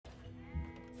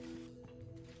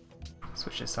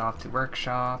Switch this off to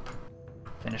workshop.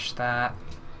 Finish that.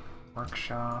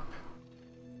 Workshop.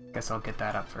 Guess I'll get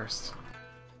that up first.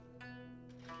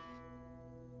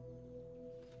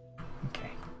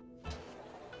 Okay.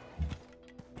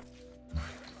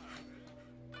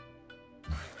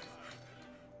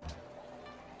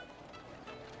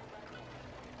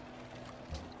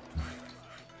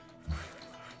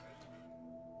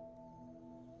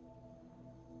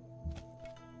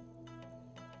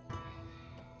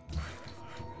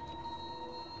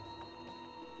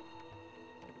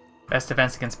 Best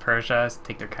defense against Persia is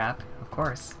take their cap? Of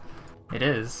course. It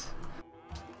is.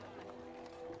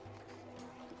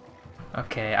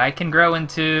 Okay, I can grow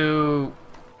into...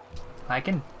 I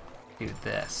can do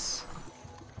this.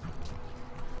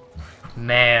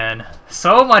 Man,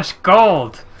 so much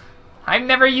gold! I'm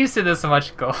never used to this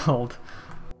much gold.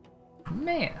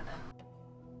 Man.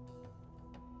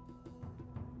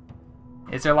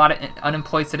 Is there a lot of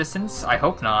unemployed citizens? I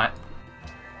hope not.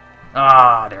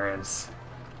 Ah, there is.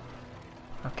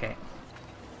 Okay.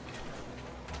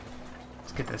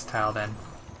 Let's get this tile then.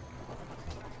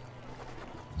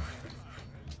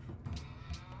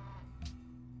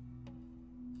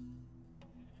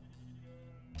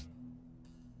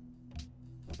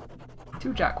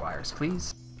 Two jaguars,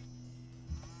 please.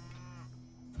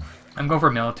 I'm going for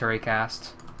military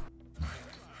cast.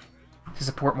 To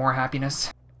support more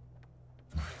happiness.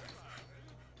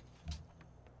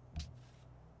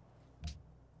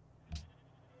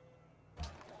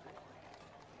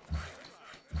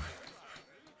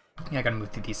 Yeah, I gotta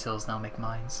move through these hills now, make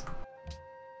mines.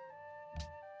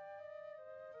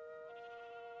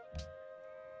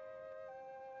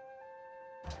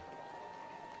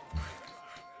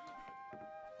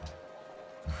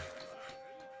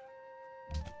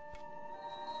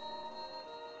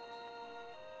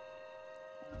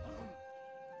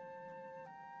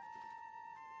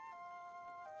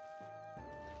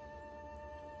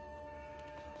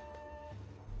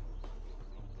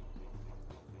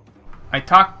 I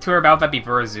talked to her about that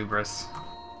before Zubris.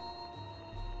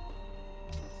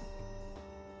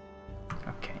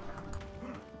 Okay.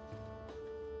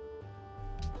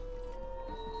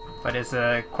 But it's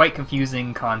a quite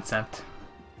confusing concept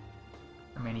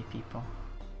for many people.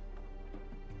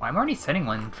 Well, I'm already sending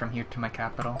one from here to my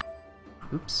capital.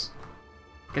 Oops.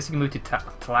 Guess you can move to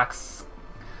Talax.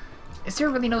 Is there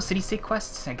really no city-state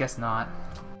quests? I guess not.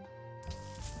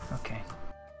 Okay.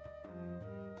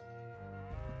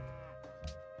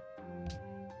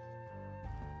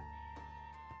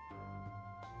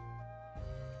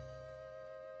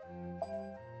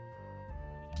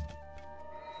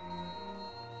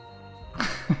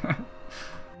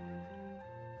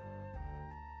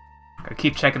 Gotta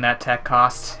keep checking that tech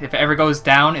cost. If it ever goes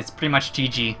down, it's pretty much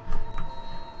GG.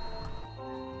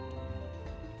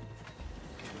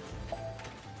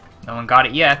 No one got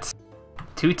it yet.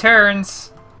 2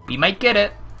 turns. We might get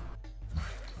it.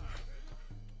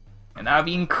 And that would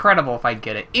be incredible if I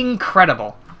get it.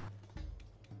 Incredible!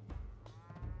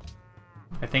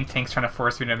 I think Tank's trying to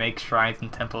force me to make shrines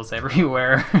and temples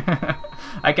everywhere.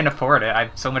 I can afford it. I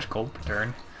have so much gold per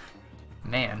turn.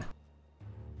 Man.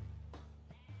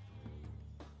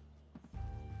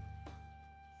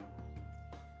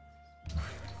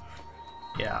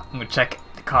 Yeah, I'm gonna check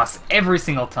the costs every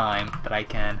single time that I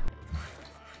can.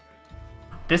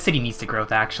 This city needs to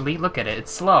growth, actually. Look at it,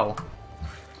 it's slow.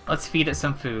 Let's feed it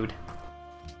some food.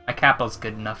 My capital's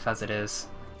good enough as it is.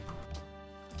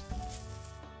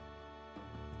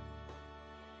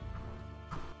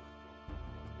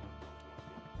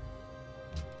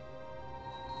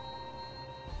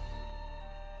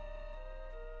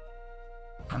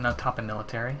 I'm now top in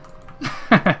military.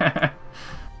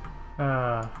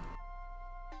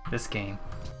 This game.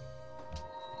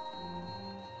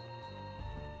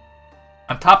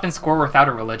 I'm top in score without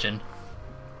a religion.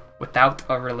 Without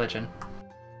a religion.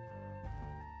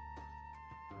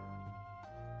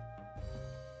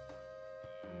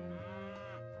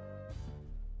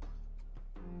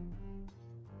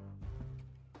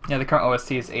 Yeah, the current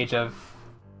OST is Age of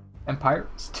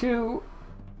Empires 2.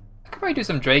 I could probably do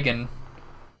some Dragon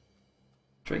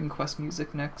Quest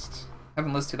music next. I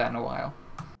haven't listened to that in a while.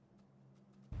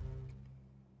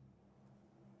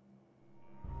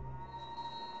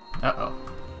 Uh-oh.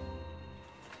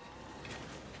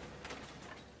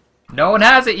 No one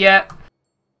has it yet!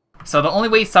 So the only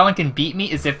way someone can beat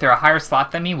me is if they're a higher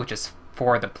slot than me, which is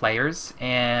for the players,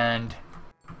 and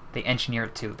they engineer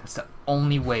it too. That's the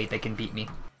only way they can beat me.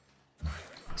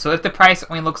 So if the price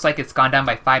only looks like it's gone down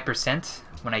by 5%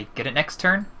 when I get it next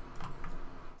turn,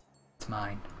 it's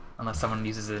mine. Unless someone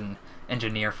uses an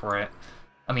engineer for it.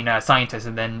 I mean, a scientist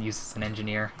and then uses an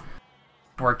engineer.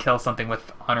 Or kill something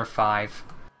with Honor 5.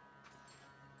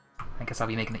 I guess I'll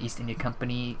be making the East India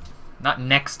Company, not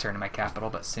next turn in my capital,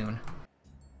 but soon.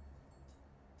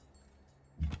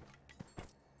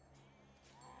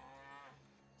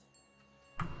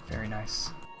 Very nice.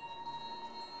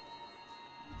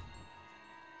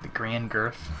 The Grand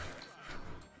Girth.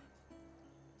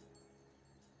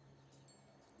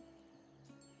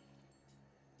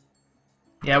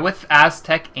 Yeah, with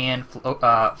Aztec and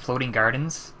Floating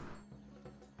Gardens,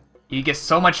 you get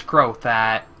so much growth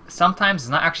that sometimes it's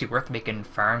not actually worth making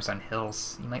farms on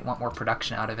hills. You might want more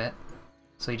production out of it.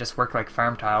 So you just work like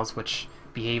farm tiles, which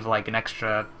behave like an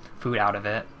extra food out of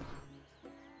it.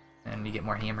 And you get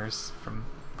more hammers from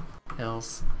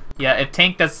hills. Yeah, if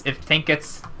Tank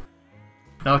gets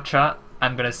Nocha,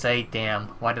 I'm gonna say, damn,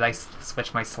 why did I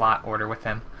switch my slot order with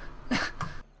him? But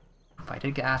I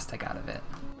did get Aztec out of it.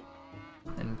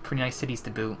 And pretty nice cities to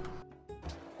boot.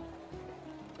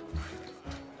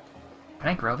 Can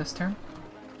I grow this turn?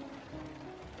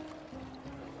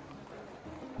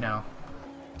 No.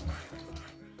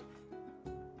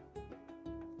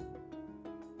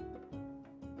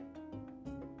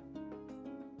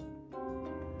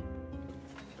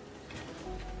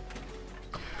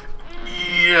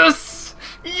 Yes!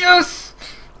 Yes!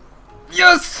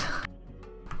 Yes!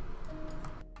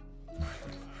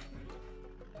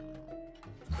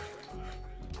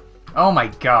 Oh my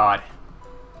god.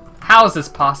 How is this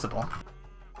possible?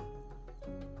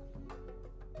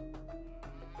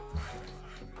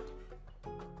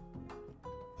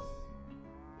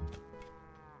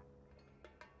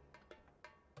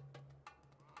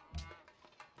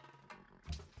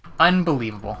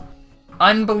 Unbelievable.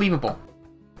 Unbelievable.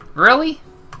 Really?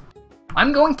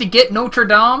 I'm going to get Notre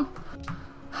Dame?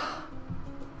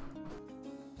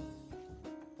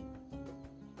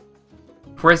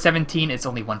 For 17, it's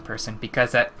only one person,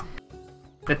 because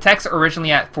the techs are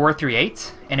originally at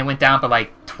 438, and it went down by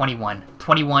like 21.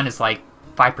 21 is like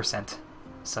 5%,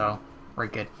 so we're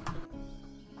good.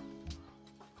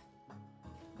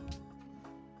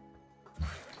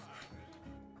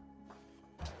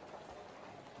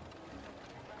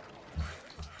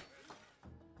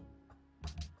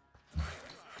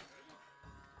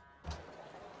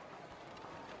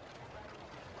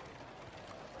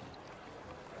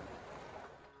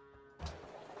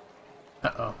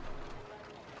 Uh-oh.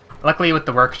 Luckily with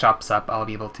the workshops up, I'll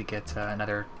be able to get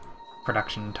another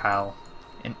production tile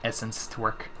in essence to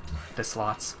work the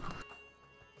slots.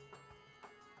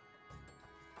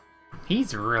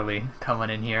 He's really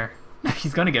coming in here.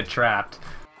 He's gonna get trapped.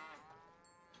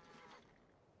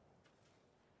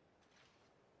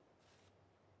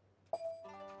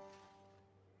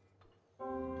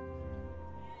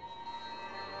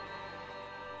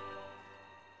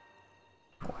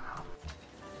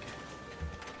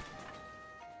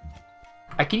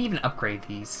 I can even upgrade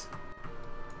these.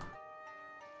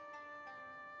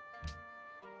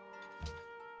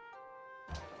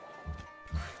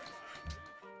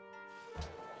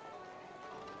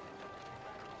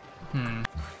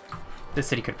 This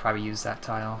city could probably use that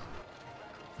tile.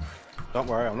 Don't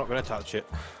worry, I'm not going to touch it.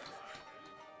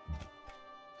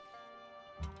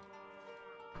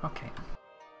 Okay.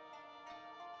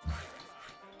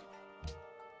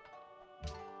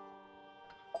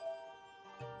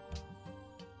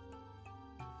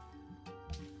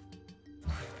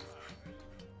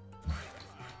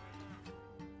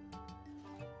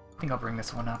 I think I'll bring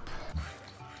this one up.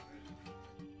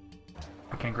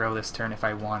 I can grow this turn if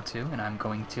I want to, and I'm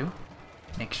going to.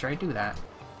 Make sure I do that.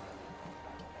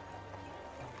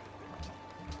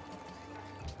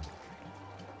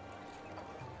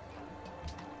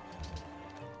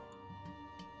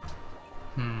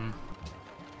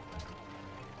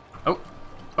 Oh!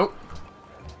 Oh!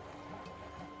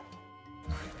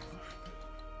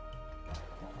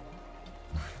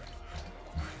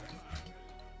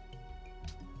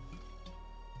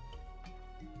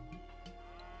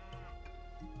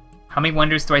 How many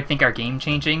wonders do I think are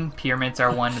game-changing? Pyramids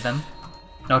are one of them.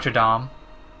 Notre Dame.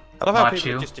 I love how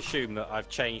people just assume that I've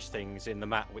changed things in the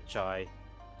map, which I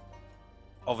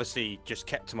obviously just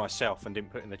kept to myself and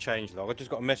didn't put in the change log. I just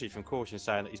got a message from Caution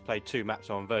saying that he's played 2 maps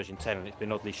on version 10 and it's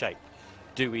been oddly shaped.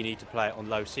 Do we need to play it on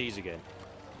low seas again?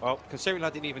 Well, considering I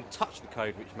didn't even touch the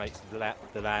code which makes the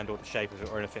land or the shape of it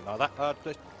or anything like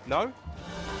that, no?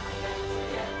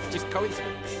 It's just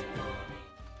coincidence.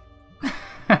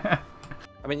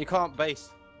 I mean, you can't base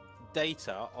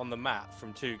data on the map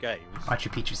from 2 games.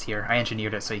 Machu Picchu's here. I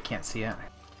engineered it so you can't see it.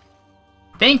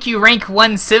 Thank you, Rank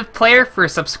 1 Civ player, for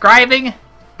subscribing.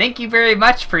 Thank you very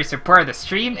much for your support of the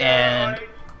stream and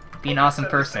be an awesome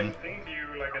person. Same thing to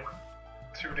you like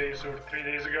 2 days or 3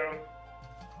 days ago.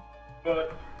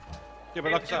 But Yeah,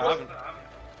 but like I said,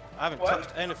 I haven't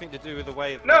touched anything to do with the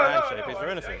way the no, land shape is or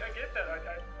anything. I get that.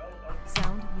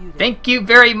 Sound muted. Thank you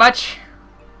very much,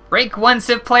 Rank 1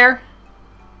 Civ player.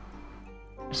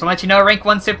 Just to let you know, Rank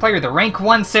 1 Civ player, the Rank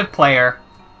 1 Civ player.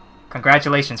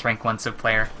 Congratulations, Rank 1 Civ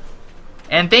player.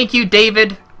 And thank you,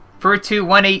 David,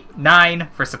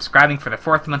 for2189, for subscribing for the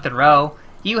 4th month in a row.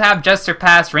 You have just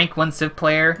surpassed Rank 1 Civ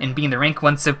player in being the Rank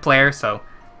 1 Civ player, so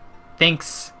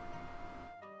thanks.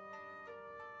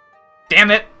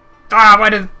 Damn it! Ah, why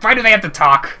do they have to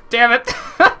talk? Damn it!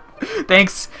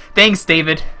 Thanks,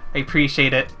 David. I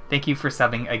appreciate it. Thank you for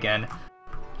subbing again.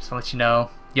 Just to let you know,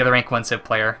 you're the Rank 1 Civ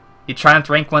player. You triumphed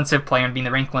Rank 1 Civ player and being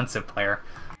the Rank 1 Civ player.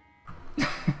 It's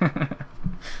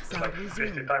like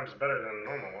 50 times better than a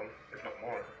normal one, if not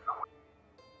more.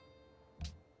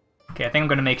 Okay, I think I'm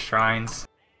gonna make shrines.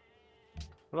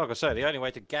 Well, like I say, the only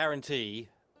way to guarantee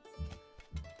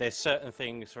there's certain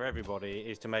things for everybody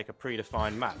is to make a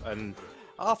predefined map. And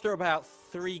after about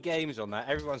 3 games on that,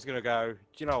 everyone's going to go, do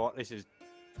you know what, this is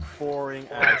boring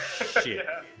as shit.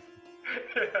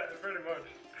 Yeah, pretty much.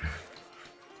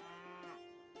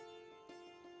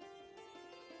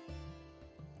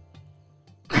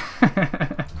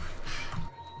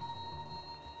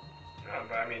 No,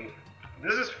 but I mean,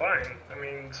 this is fine. I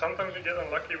mean, sometimes you get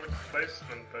unlucky with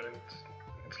placement, but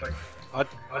it's like...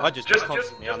 I just get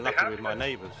constantly unlucky with my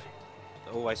neighbours.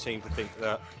 They always seem to think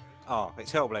that, oh,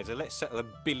 it's Hellblazer, let's settle 1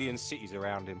 billion cities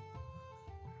around him.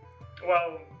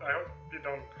 Well, I hope you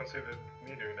don't consider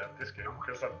me doing that this game,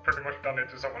 because I've pretty much done it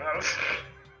to someone else.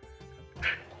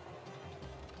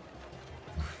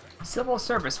 Civil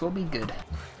service will be good.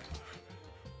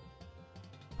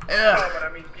 No, but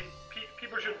I mean,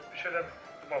 people should have,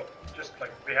 well, just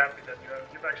like be happy that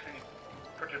you've actually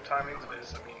put your time into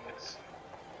this. I mean,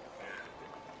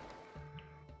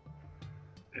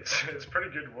 it's pretty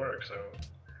good work. So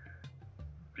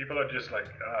people are just like,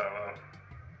 well,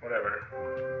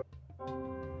 whatever.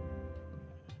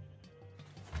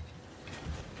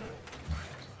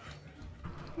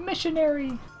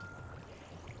 Missionary.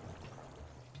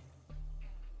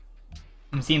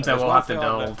 It seems I will have to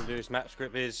build. To do this map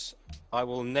script is I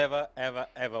will never, ever,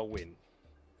 ever win.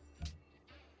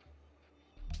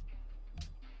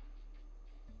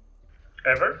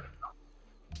 Ever?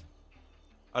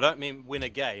 I don't mean win a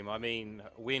game. I mean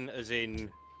win as in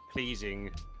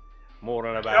pleasing more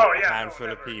than about a handful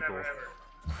of people. Never.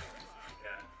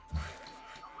 Yeah.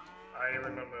 I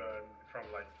remember from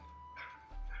like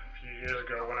a few years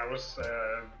ago when I was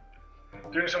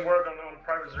doing some work on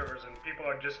private servers, and people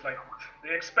are just like,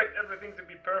 they expect everything to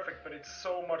be perfect, but it's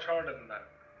so much harder than that.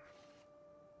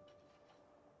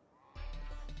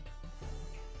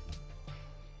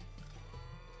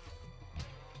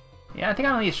 Yeah, I think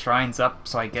I want these shrines up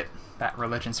so I get that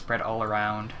religion spread all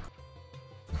around.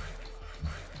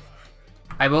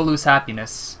 I will lose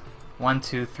happiness. 1,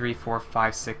 2, 3, 4,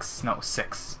 5, 6. No,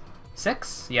 6.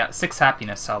 6? Yeah, 6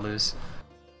 happiness I'll lose.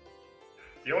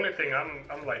 The only thing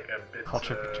I'm like a bit...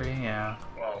 Culture victory, yeah.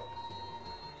 Well,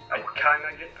 I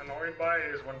kinda get annoyed by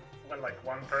is when like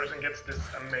one person gets this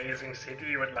amazing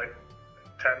city with like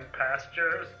 10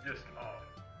 pastures, just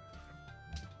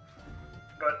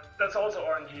But that's also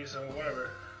RNG, so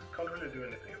whatever. Can't really do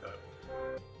anything about it.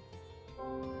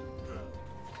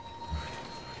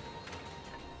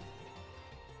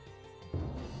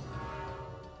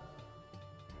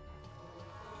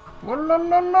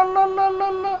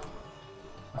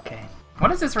 Okay. What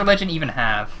does this religion even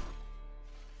have?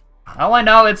 All I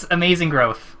know, it's amazing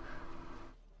growth.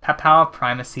 Papal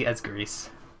primacy as Greece.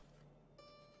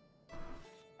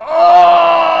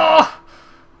 Oh!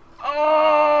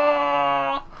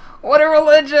 Oh! What a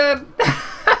religion!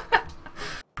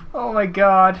 Oh my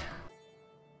god.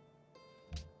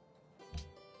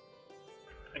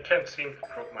 I can't seem to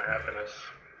cope my happiness.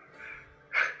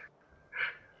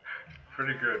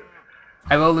 Pretty good.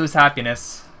 I will lose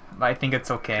happiness, but I think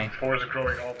it's okay. Force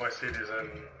growing all my cities and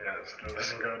yeah, it still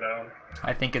doesn't go down.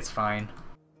 I think it's fine.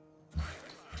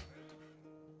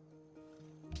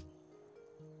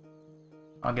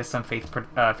 I'll get some faith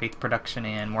production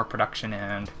and more production,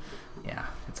 and yeah,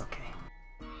 it's okay.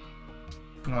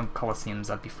 I want Colosseums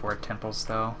up before temples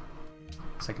though,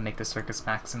 so I can make the Circus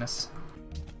Maximus.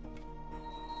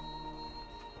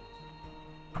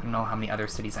 I don't know how many other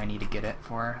cities I need to get it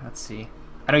for. Let's see.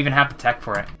 I don't even have the tech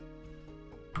for it.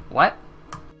 What?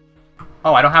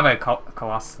 Oh, I don't have a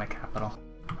Colossus in my capital.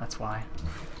 That's why.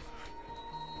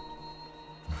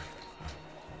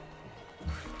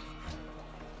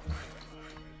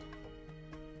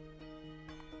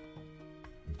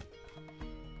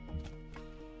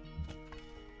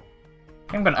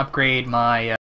 I'm gonna upgrade my